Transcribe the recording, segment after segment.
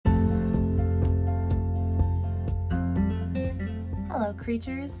Hello,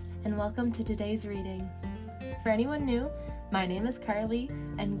 creatures, and welcome to today's reading. For anyone new, my name is Carly,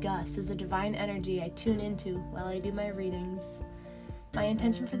 and Gus is a divine energy I tune into while I do my readings. My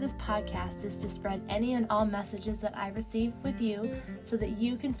intention for this podcast is to spread any and all messages that I receive with you so that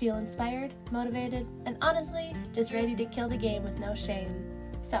you can feel inspired, motivated, and honestly, just ready to kill the game with no shame.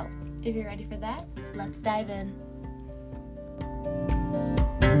 So, if you're ready for that, let's dive in.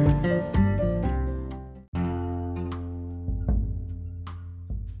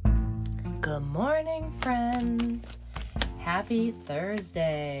 Good morning, friends. Happy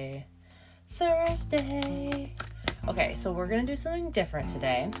Thursday. Okay, so we're going to do something different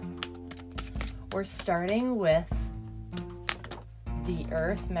today. We're starting with the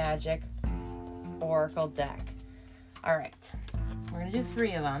Earth Magic Oracle deck. All right, we're going to do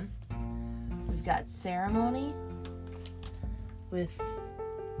 3 of them. We've got Ceremony with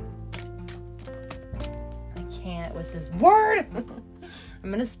this word. I'm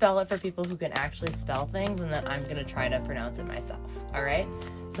going to spell it for people who can actually spell things, and then I'm going to try to pronounce it myself. All right?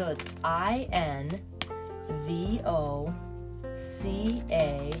 So it's INVOCATION.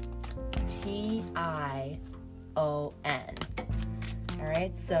 All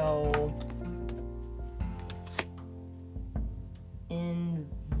right? So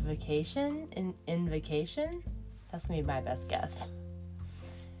invocation? That's going to be my best guess.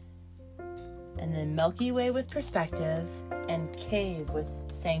 And then Milky Way with perspective, and Cave with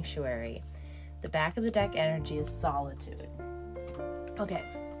sanctuary. The back of the deck energy is solitude. Okay,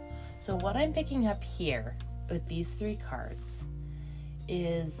 so what I'm picking up here with these 3 cards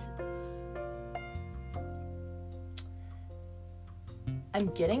is I'm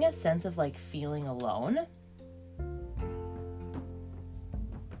getting a sense of like feeling alone.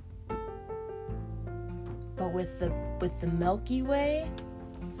 But with the Milky Way,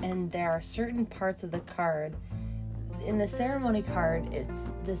 and there are certain parts of the card. In the Ceremony card,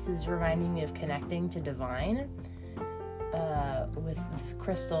 this is reminding me of connecting to divine, with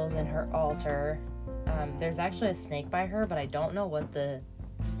crystals in her altar. There's actually a snake by her, but I don't know what the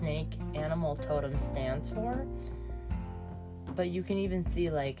snake animal totem stands for. But you can even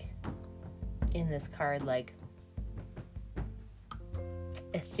see, like, in this card, like,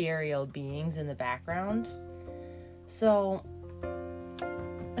 ethereal beings in the background. So,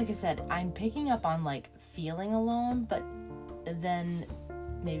 like I said, I'm picking up on, like, feeling alone, but then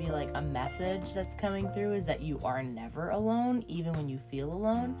maybe, like, a message that's coming through is that you are never alone, even when you feel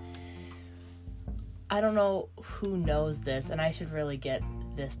alone. I don't know who knows this, and I should really get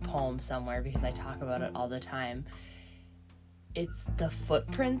this poem somewhere because I talk about it all the time. It's the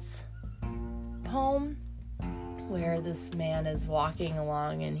Footprints poem, where this man is walking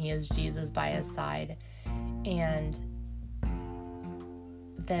along and he has Jesus by his side, and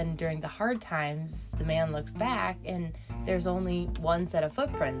then during the hard times, the man looks back and there's only one set of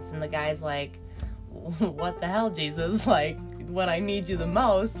footprints, and the guy's like, what the hell, Jesus? Like, when I need you the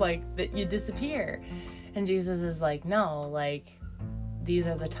most, like, that you disappear. And Jesus is like, no, like, these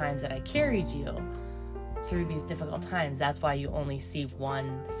are the times that I carried you through these difficult times. That's why you only see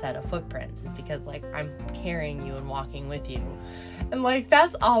one set of footprints. It's because, like, I'm carrying you and walking with you. And, like,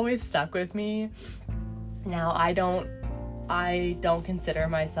 that's always stuck with me. Now, I don't consider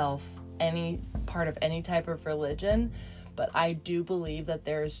myself any part of any type of religion, but I do believe that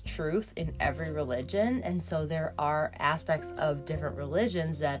there's truth in every religion, and so there are aspects of different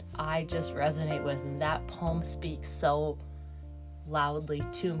religions that I just resonate with, and that poem speaks so loudly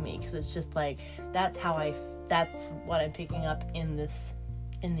to me, because it's just like, that's what I'm picking up in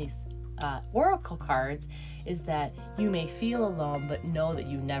these oracle cards, is that you may feel alone, but know that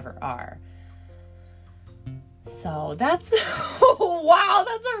you never are. So that's wow,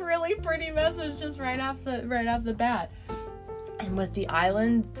 that's a really pretty message just right off the bat. And with the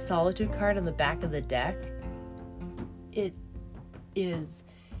Island Solitude card on the back of the deck, it is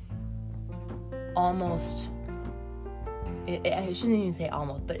almost, I shouldn't even say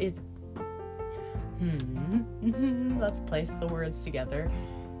almost, but it's let's place the words together.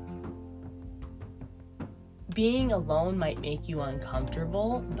 Being alone might make you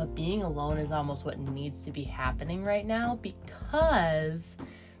uncomfortable, but being alone is almost what needs to be happening right now, because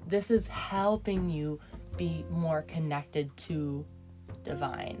this is helping you be more connected to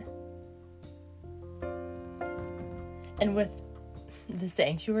divine. And with the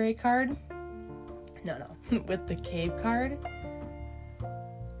Sanctuary card, with the Cave card,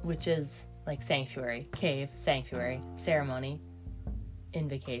 which is like sanctuary, cave, sanctuary, ceremony,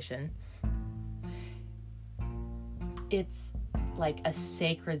 invocation, it's like a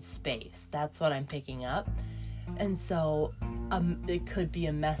sacred space. That's what I'm picking up. And so it could be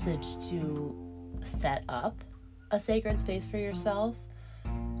a message to set up a sacred space for yourself,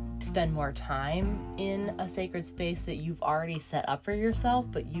 spend more time in a sacred space that you've already set up for yourself,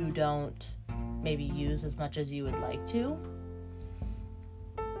 but you don't maybe use as much as you would like to.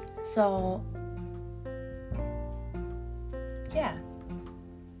 So, yeah.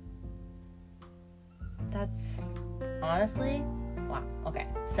 That's honestly, wow. Okay,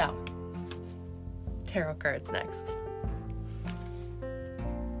 so tarot cards next.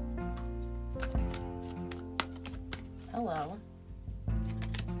 Hello.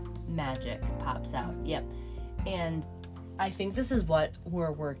 Magic pops out. Yep. And I think this is what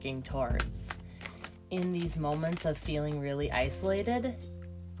we're working towards. In these moments of feeling really isolated,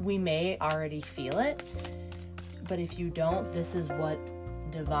 we may already feel it, but if you don't, this is what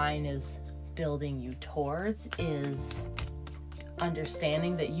divine is building you towards, is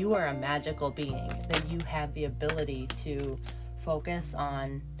understanding that you are a magical being, that you have the ability to focus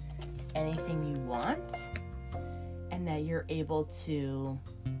on anything you want, and that you're able to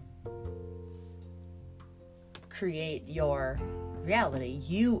create your reality.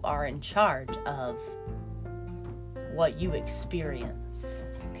 You are in charge of what you experience,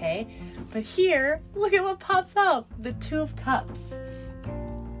 okay? But here, look at what pops out. The Two of Cups.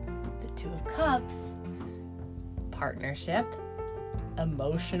 The Two of Cups, partnership,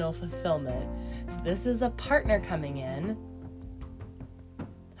 emotional fulfillment. So this is a partner coming in.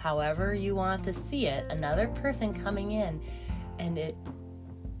 However you want to see it, another person coming in and it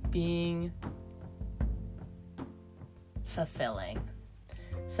being fulfilling.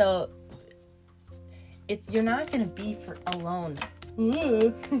 So you're not going to be alone.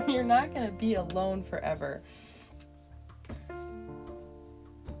 Ooh, you're not going to be alone forever.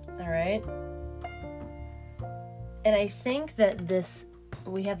 All right? And I think that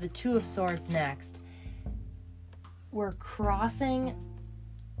we have the Two of Swords next. We're crossing,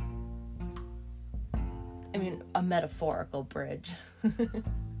 a metaphorical bridge.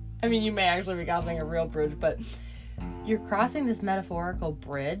 You may actually be crossing a real bridge, but you're crossing this metaphorical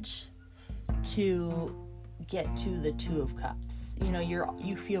bridge to get to the Two of Cups.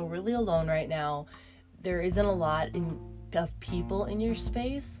 You feel really alone right now. There isn't a lot of people in your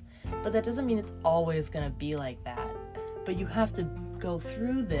space, but that doesn't mean it's always going to be like that. But you have to go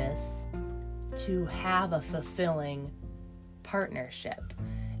through this to have a fulfilling partnership.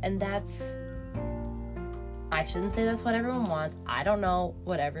 And I shouldn't say that's what everyone wants. I don't know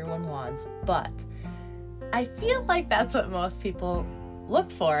what everyone wants, but I feel like that's what most people look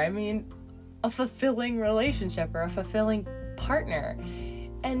for. A fulfilling relationship or a fulfilling partner.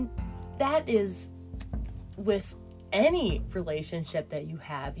 And that is with any relationship that you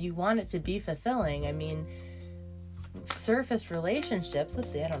have. You want it to be fulfilling. Surface relationships,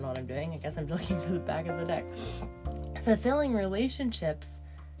 oopsie, I don't know what I'm doing. I guess I'm looking for the back of the deck. Fulfilling relationships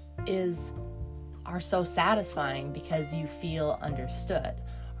are so satisfying because you feel understood.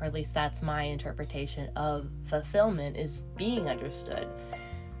 Or at least that's my interpretation of fulfillment, is being understood.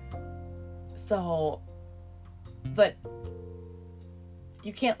 So, but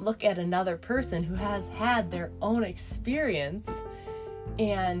you can't look at another person who has had their own experience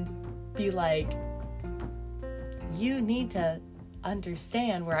and be like, you need to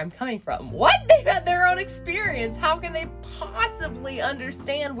understand where I'm coming from. What? They've had their own experience. How can they possibly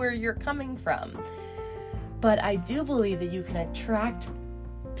understand where you're coming from? But I do believe that you can attract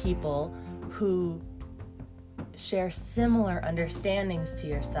people who share similar understandings to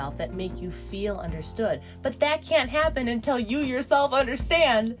yourself that make you feel understood. But that can't happen until you yourself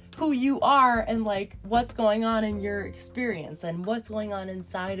understand who you are and what's going on in your experience and what's going on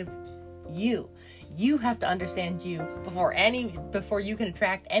inside of you. You have to understand you before you can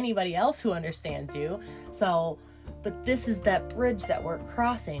attract anybody else who understands you. But this is that bridge that we're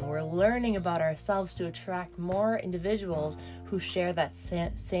crossing. We're learning about ourselves to attract more individuals who share that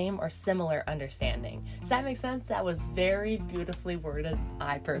same or similar understanding. Does that make sense? That was very beautifully worded,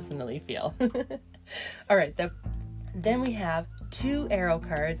 I personally feel. All right, then we have 2 arrow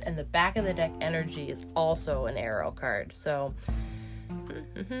cards, and the back of the deck energy is also an arrow card. So,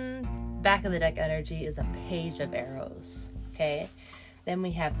 back of the deck energy is a page of arrows, okay? Then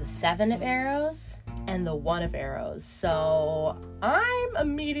we have the 7 of arrows and the 1 of arrows. So I'm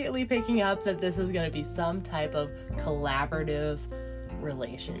immediately picking up that this is going to be some type of collaborative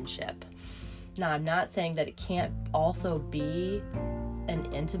relationship. Now, I'm not saying that it can't also be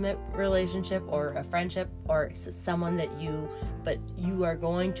an intimate relationship or a friendship or someone but you are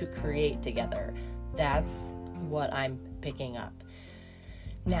going to create together. That's what I'm picking up.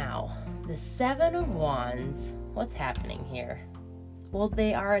 Now, the 7 of Wands, what's happening here? Well,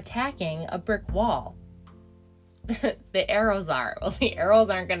 they are attacking a brick wall. the arrows are. Well, the arrows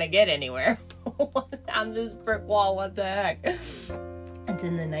aren't going to get anywhere on this brick wall. What the heck? It's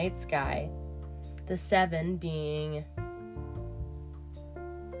in the night sky. The 7 being,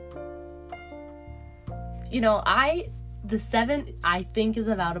 the 7 I think is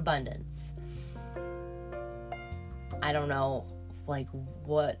about abundance. I don't know,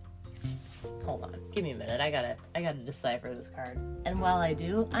 what. Hold on, give me a minute. I gotta decipher this card. And while I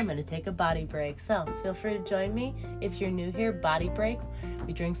do, I'm gonna take a body break. So feel free to join me if you're new here. Body break.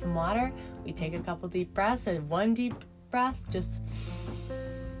 We drink some water. We take a couple deep breaths, and one deep breath, just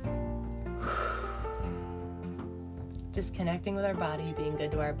connecting with our body, being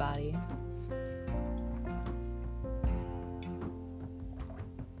good to our body.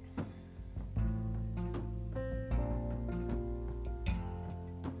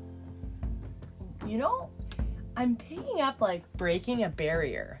 I'm picking up breaking a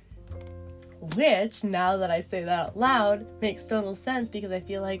barrier, which, now that I say that out loud, makes total sense, because I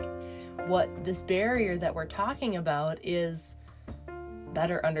feel like what this barrier that we're talking about is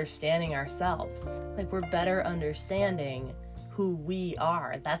better understanding ourselves. We're better understanding who we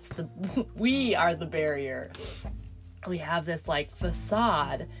are. We are the barrier. We have this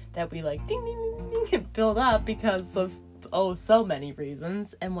facade that we ding, ding, ding, ding, build up because of so many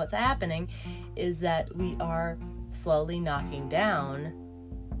reasons. And what's happening is that we are slowly knocking down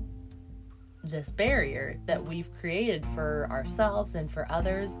this barrier that we've created for ourselves and for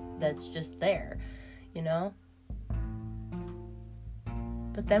others that's just there,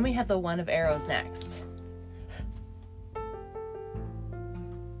 But then we have the 1 of arrows next.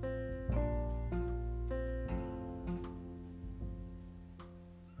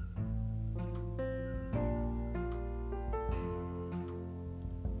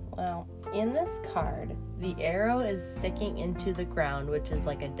 Well, in this card, the arrow is sticking into the ground, which is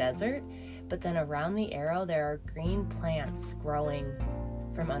like a desert, but then around the arrow there are green plants growing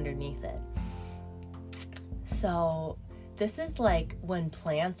from underneath it. So this is when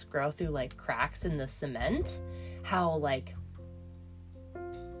plants grow through cracks in the cement, how what's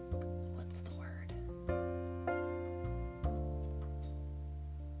the word?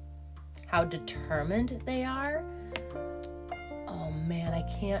 How determined they are. Oh man, I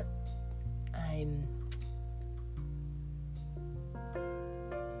can't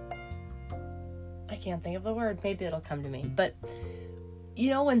think of the word. Maybe it'll come to me. But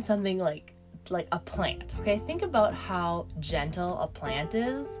when something like a plant, okay? Think about how gentle a plant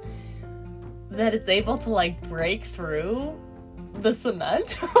is, that it's able to break through the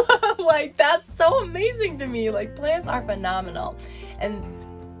cement. That's so amazing to me. Plants are phenomenal. And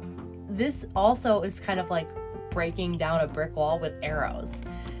this also is kind of breaking down a brick wall with arrows.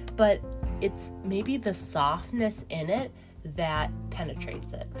 But it's maybe the softness in it that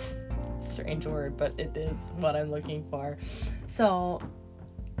penetrates it. Strange word, but it is what I'm looking for. So,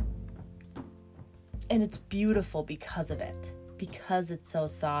 and it's beautiful because of it, because it's so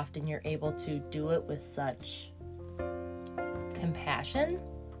soft and you're able to do it with such compassion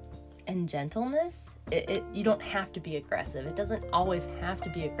and gentleness. You don't have to be aggressive. It doesn't always have to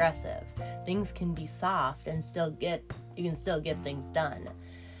be aggressive. Things can be soft and you can still get things done.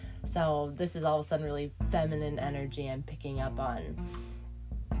 So this is all of a sudden really feminine energy I'm picking up on.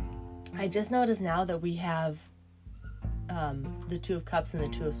 I just noticed now that we have the 2 of Cups and the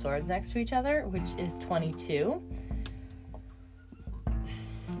 2 of Swords next to each other, which is 22.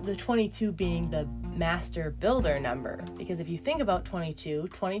 The 22 being the master builder number, because if you think about 22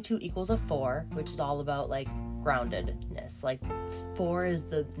 equals a 4, which is all about groundedness. 4 is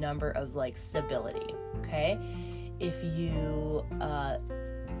the number of stability, okay? If you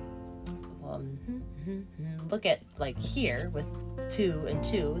look at here with 2 and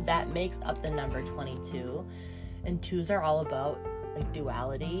 2, that makes up the number 22, and 2s are all about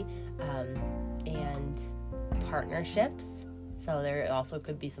duality and partnerships. So there also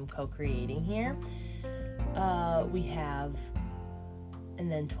could be some co-creating here. We have,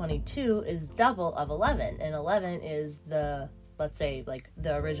 and then 22 is double of 11, and 11 is the, let's say,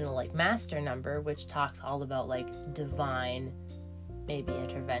 the original master number, which talks all about divine, maybe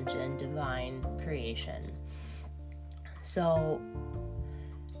intervention, divine creation. So,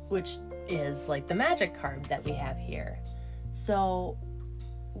 which is the magic card that we have here. So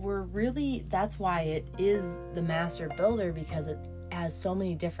that's why it is the master builder, because it has so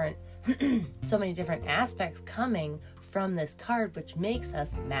many different aspects coming from this card, which makes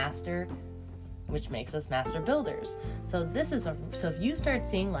us master builders. So so if you start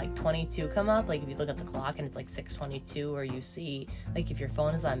seeing 22 come up, if you look at the clock and it's 6:22, or you see if your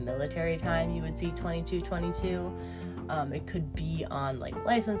phone is on military time, you would see 2222. It could be on like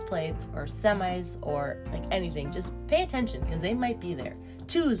license plates or semis or like anything. Just pay attention because they might be there.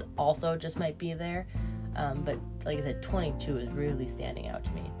 2s also just might be there. But like I said, 22 is really standing out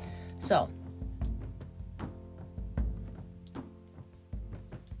to me. So,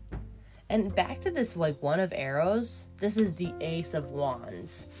 and back to this like 1 of arrows, this is the Ace of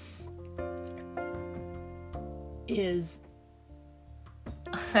Wands.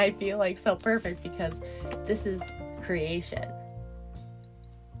 I feel like so perfect because this is creation.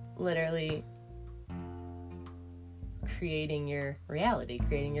 Literally creating your reality,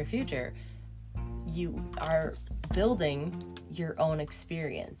 creating your future. You are building your own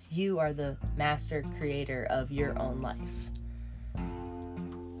experience. You are the master creator of your own life.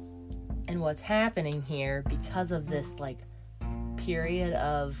 And what's happening here, because of this like period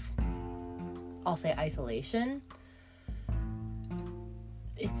of, I'll say, isolation,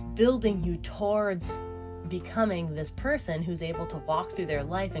 it's building you towards becoming this person who's able to walk through their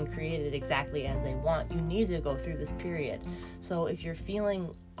life and create it exactly as they want. You need to go through this period. So if you're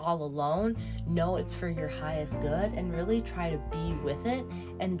feeling all alone, know it's for your highest good and really try to be with it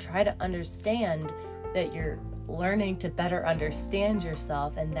and try to understand that you're learning to better understand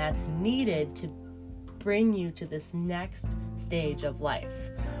yourself, and that's needed to bring you to this next stage of life.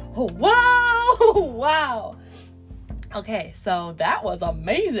 Oh, wow! Wow! Okay, so that was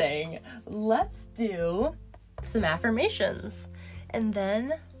amazing. Let's do some affirmations. And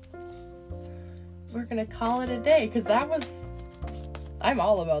then we're going to call it a day because I'm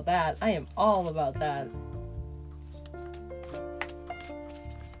all about that. I am all about that.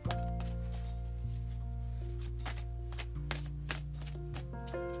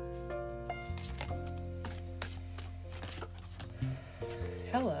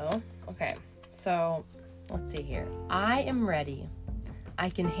 Hello. Okay, so let's see here. I am ready. I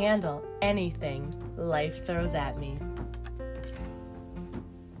can handle anything life throws at me.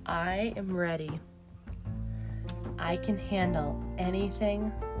 I am ready. I can handle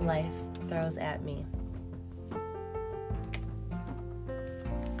anything life throws at me.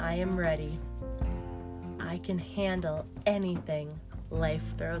 I am ready. I can handle anything life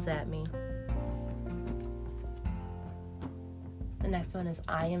throws at me. The next one is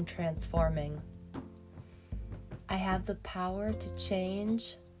I am transforming. I have the power to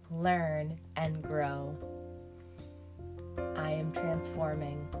change, learn, and grow. I am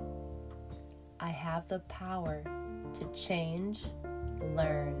transforming. I have the power to change,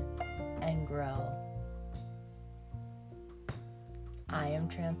 learn, and grow. I am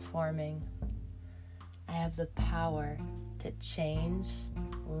transforming. I have the power to change,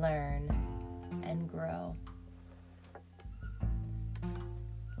 learn, and grow.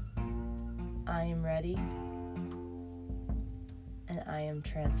 I am ready, and I am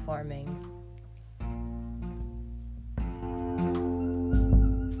transforming.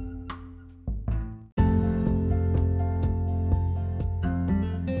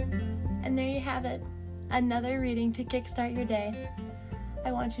 And there you have it, another reading to kickstart your day.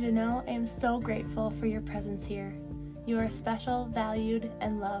 I want you to know I am so grateful for your presence here. You are special, valued,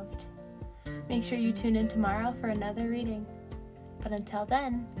 and loved. Make sure you tune in tomorrow for another reading. But until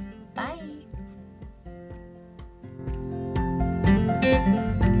then, bye!